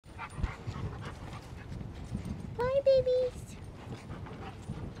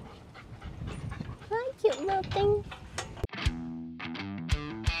little thing.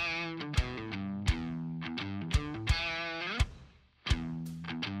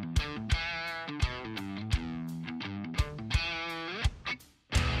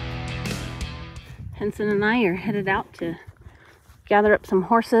 Henson and I are headed out to gather up some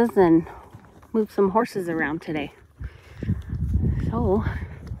horses and move some horses around today. So,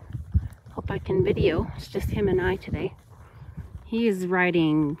 hope I can video. It's just him and I today. He is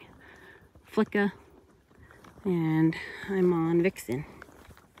riding Flicka and I'm on Vixen.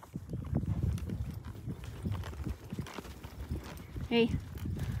 Hey,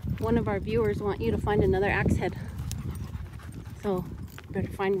 one of our viewers want you to find another axe head. So, better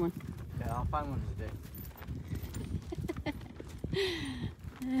find one. Yeah, I'll find one today.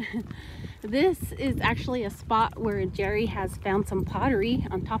 This is actually a spot where Jerry has found some pottery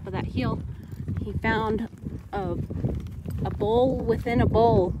on top of that hill. He found a bowl within a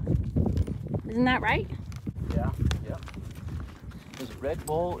bowl. Isn't that right? Yeah, yeah. There's a red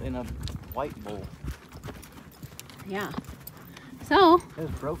bowl and a white bowl. Yeah. So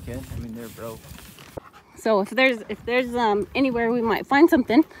It's broken. I mean, they're broke. So if there's anywhere we might find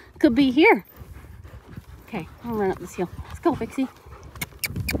something, it could be here. Okay, I'll run up this hill. Let's go, Vixie.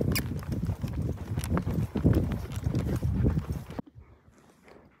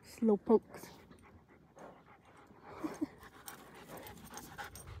 Slow pokes.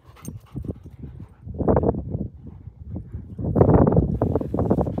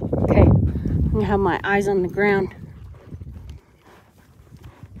 Okay, I'm gonna have my eyes on the ground.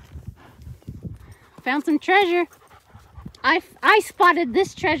 Found some treasure. I spotted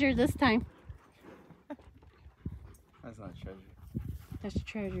this treasure this time. That's not treasure. That's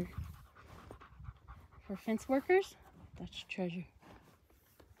treasure. For fence workers, that's treasure.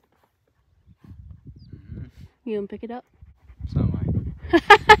 You gonna pick it up? It's not mine.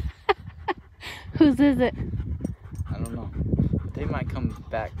 Whose is it? I don't know. They might come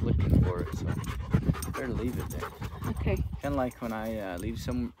back looking for it, so better leave it there. Okay. Kind of like when I leave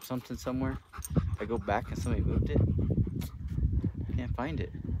something somewhere. I go back and somebody moved it. I can't find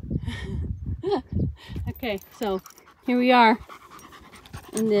it. Okay, so here we are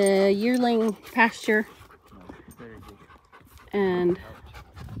in the yearling pasture, and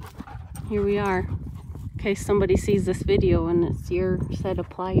here we are in case somebody sees this video and it's your set of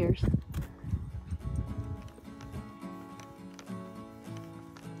pliers.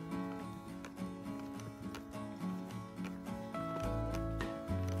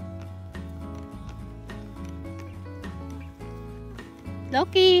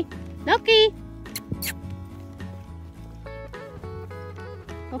 Loki! Loki!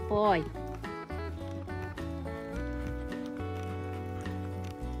 Good boy.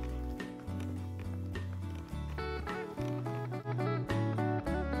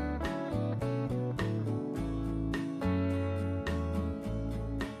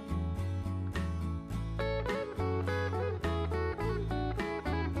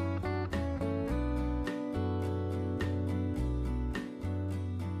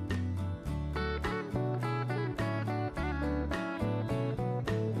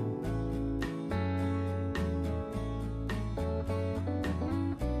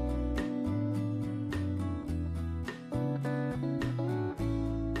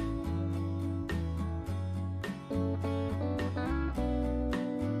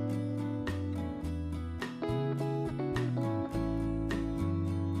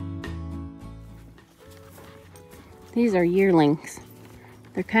 These are yearlings.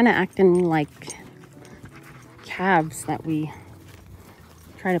 They're kind of acting like calves that we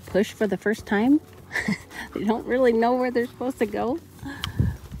try to push for the first time. They don't really know where they're supposed to go.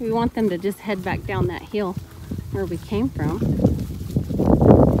 We want them to just head back down that hill where we came from.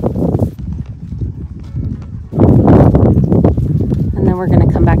 And then we're going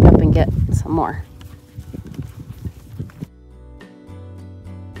to come back up and get some more.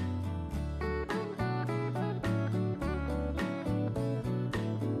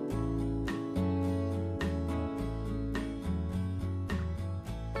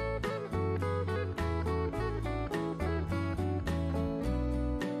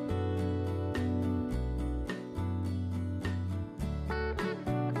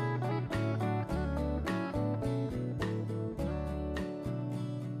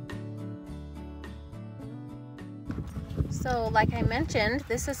 So like I mentioned,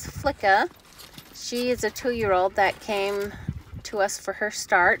 this is Flicka. She is a 2-year-old that came to us for her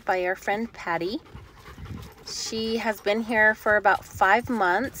start by our friend Patty. She has been here for about 5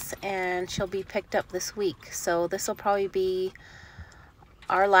 months and she'll be picked up this week. So this will probably be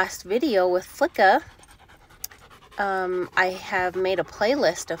our last video with Flicka. I have made a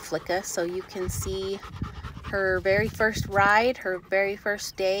playlist of Flicka so you can see her very first ride, her very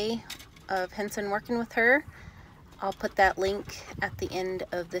first day of Henson working with her. I'll put that link at the end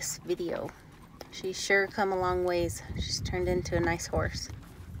of this video. She's sure come a long ways. She's turned into a nice horse.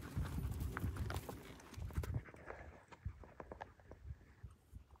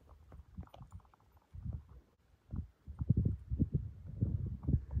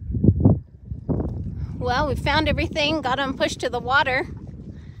 Well, we found everything, got them pushed to the water,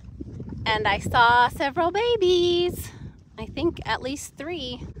 and I saw several babies. I think at least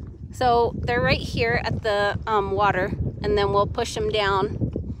 3. So they're right here at the water, and then we'll push them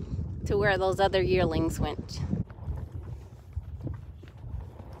down to where those other yearlings went.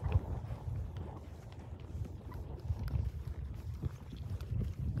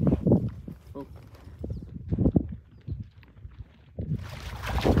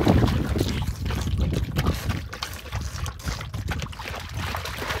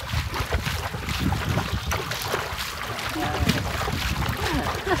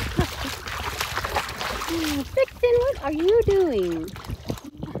 Vixen, what are you doing?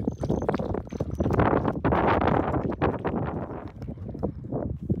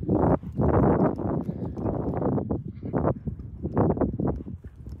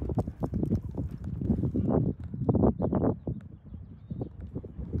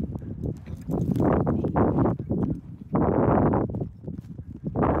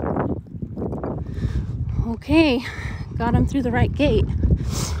 Okay, got him through the right gate.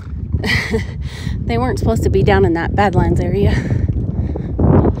 They weren't supposed to be down in that Badlands area.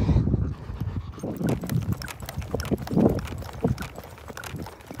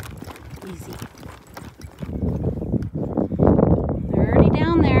 Easy. They're already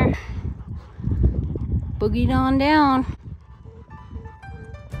down there. Boogied on down.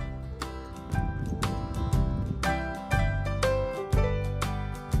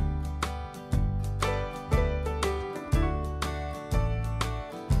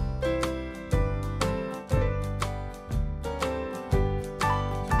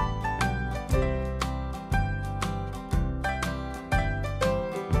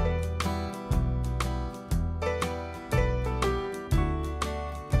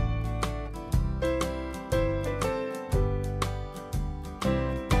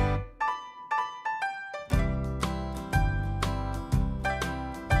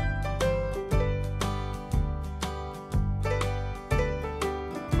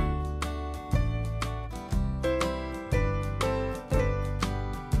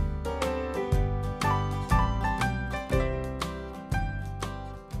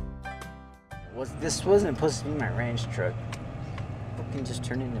 This wasn't supposed to be my ranch truck. Fucking just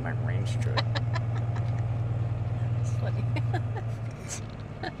turned into my ranch truck. That's funny.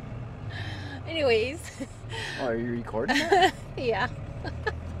 Anyways. Oh, are you recording that? Yeah.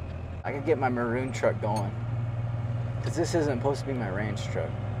 I could get my maroon truck going. Because this isn't supposed to be my ranch truck.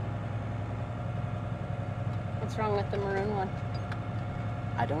 What's wrong with the maroon one?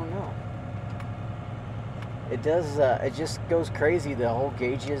 I don't know. It does, it just goes crazy. The whole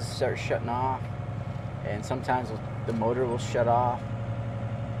gauges start shutting off. And sometimes the motor will shut off.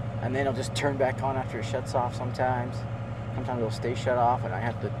 And then it'll just turn back on after it shuts off sometimes. Sometimes it'll stay shut off and I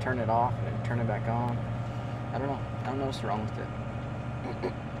have to turn it off and then turn it back on. I don't know. I don't know what's wrong with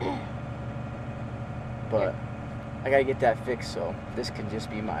it. But I gotta get that fixed, so this can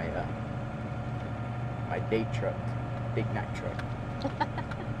just be my my date truck. Date night truck.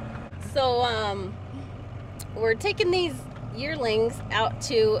 So, we're taking these yearlings out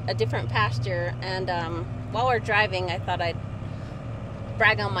to a different pasture, and while we're driving I thought I'd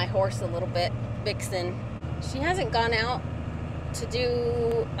brag on my horse a little bit, Vixen. She hasn't gone out to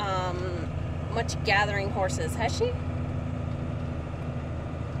do much gathering horses, has she?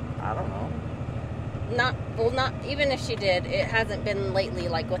 I don't know. Not even if she did, it hasn't been lately,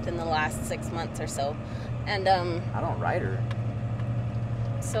 like within the last 6 months or so. And I don't ride her.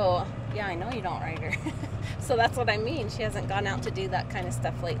 So yeah, I know you don't ride her. So that's what I mean. She hasn't gone out to do that kind of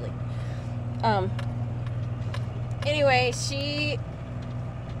stuff lately. Anyway, she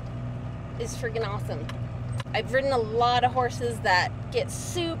is freaking awesome. I've ridden a lot of horses that get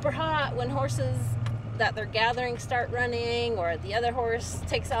super hot when horses that they're gathering start running, or the other horse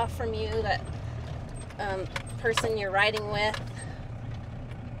takes off from you, that person you're riding with,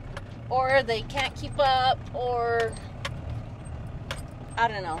 or they can't keep up, or I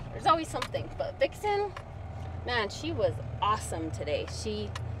don't know. There's always something. But Vixen, man, she was awesome today. She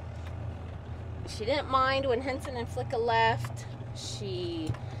didn't mind when Henson and Flicka left. She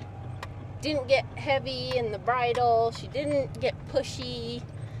didn't get heavy in the bridle. She didn't get pushy.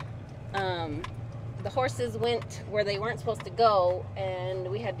 the horses went where they weren't supposed to go, and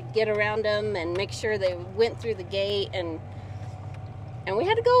we had to get around them and make sure they went through the gate, and we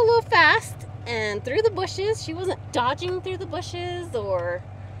had to go a little fast and through the bushes. She wasn't dodging through the bushes or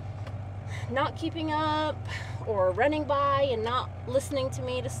not keeping up or running by and not listening to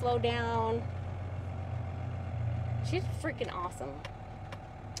me to slow down. She's freaking awesome.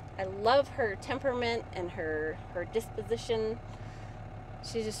 I love her temperament and her disposition.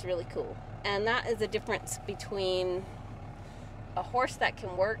 She's just really cool. And that is a difference between a horse that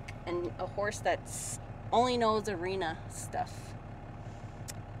can work and a horse that's only knows arena stuff.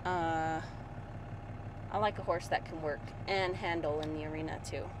 I like a horse that can work and handle in the arena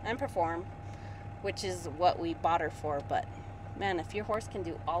too, and perform, which is what we bought her for. But man, if your horse can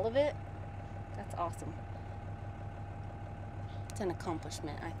do all of it, that's awesome. It's an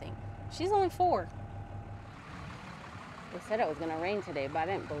accomplishment, I think. She's only 4. They said it was going to rain today, but I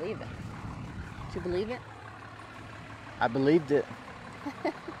didn't believe it. Did you believe it? I believed it.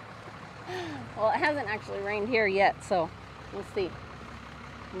 Well, it hasn't actually rained here yet, so we'll see.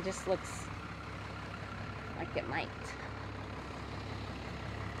 It just looks like it might.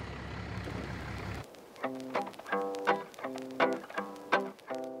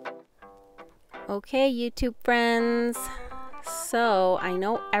 Okay, YouTube friends. So I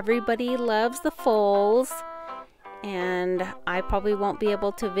know everybody loves the foals, and I probably won't be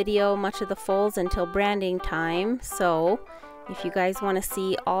able to video much of the foals until branding time. So if you guys want to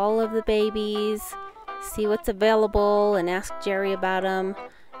see all of the babies, see what's available, and ask Jerry about them,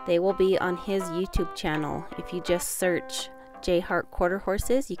 they will be on his YouTube channel. If you just search J Hart Quarter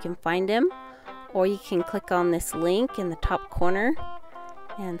Horses, you can find him, or you can click on this link in the top corner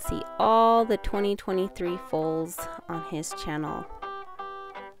and see all the 2023 foals on his channel.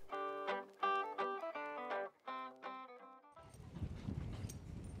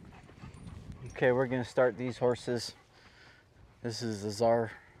 Okay, we're gonna start these horses. This is the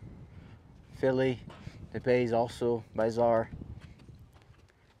Czar filly. The bay is also by Czar.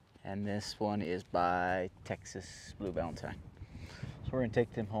 And this one is by Texas Blue Valentine. So we're gonna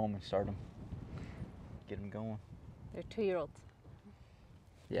take them home and start them. Get them going. They're 2-year-olds.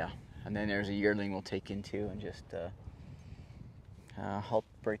 Yeah, and then there's a yearling we'll take into and just halt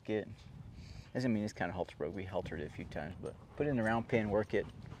break it. Doesn't mean it's kind of halter broke. We haltered it a few times, but put it in the round pen, work it.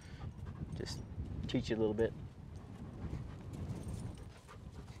 Just teach it a little bit.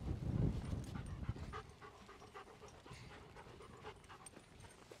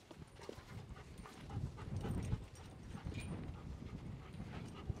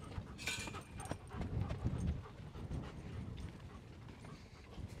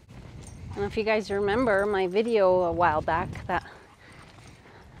 I don't know if you guys remember my video a while back that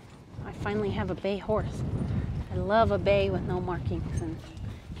I finally have a bay horse. I love a bay with no markings, and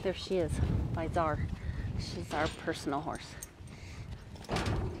there she is by Czar. She's our personal horse.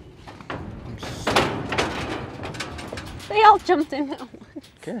 They all jumped in at once.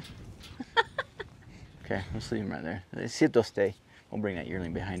 Okay. Okay, let's leave them right there. Let's see if they'll stay. We'll bring that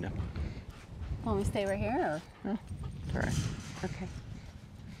yearling behind them. Want me to stay right here? Or? No, it's all right. Okay.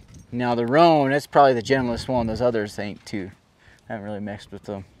 Now the roan, that's probably the gentlest one. Those others ain't too. I haven't really messed with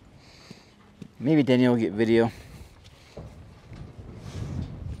them. Maybe Danielle will get video.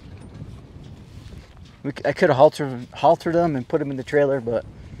 I could have haltered them and put them in the trailer, but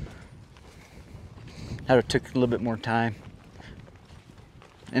that would have took a little bit more time.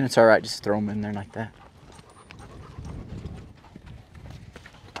 And it's all right, just throw them in there like that.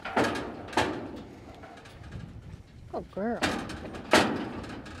 Oh, girl.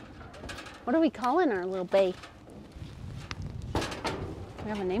 What are we calling our little bay? Do we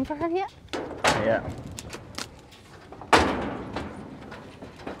have a name for her yet? Yeah.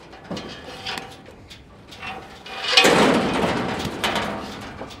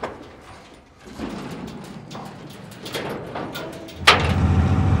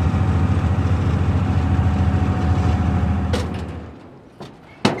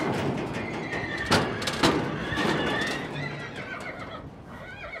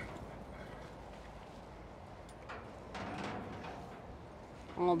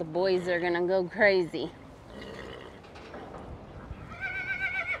 All the boys are gonna go crazy.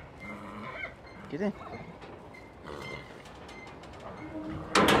 Get in.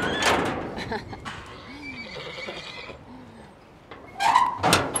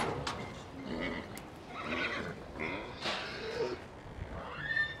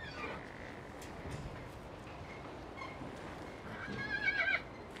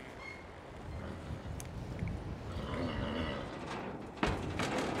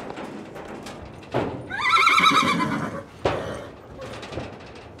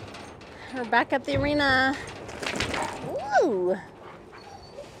 We're back at the arena. Woo!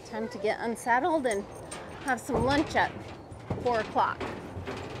 Time to get unsaddled and have some lunch at 4 o'clock.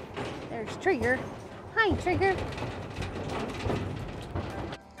 There's Trigger. Hi, Trigger.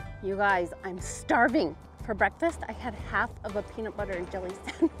 You guys, I'm starving. For breakfast, I had half of a peanut butter and jelly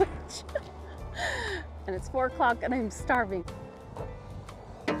sandwich. And it's 4 o'clock and I'm starving.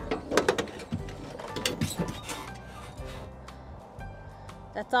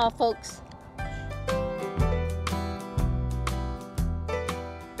 That's all, folks.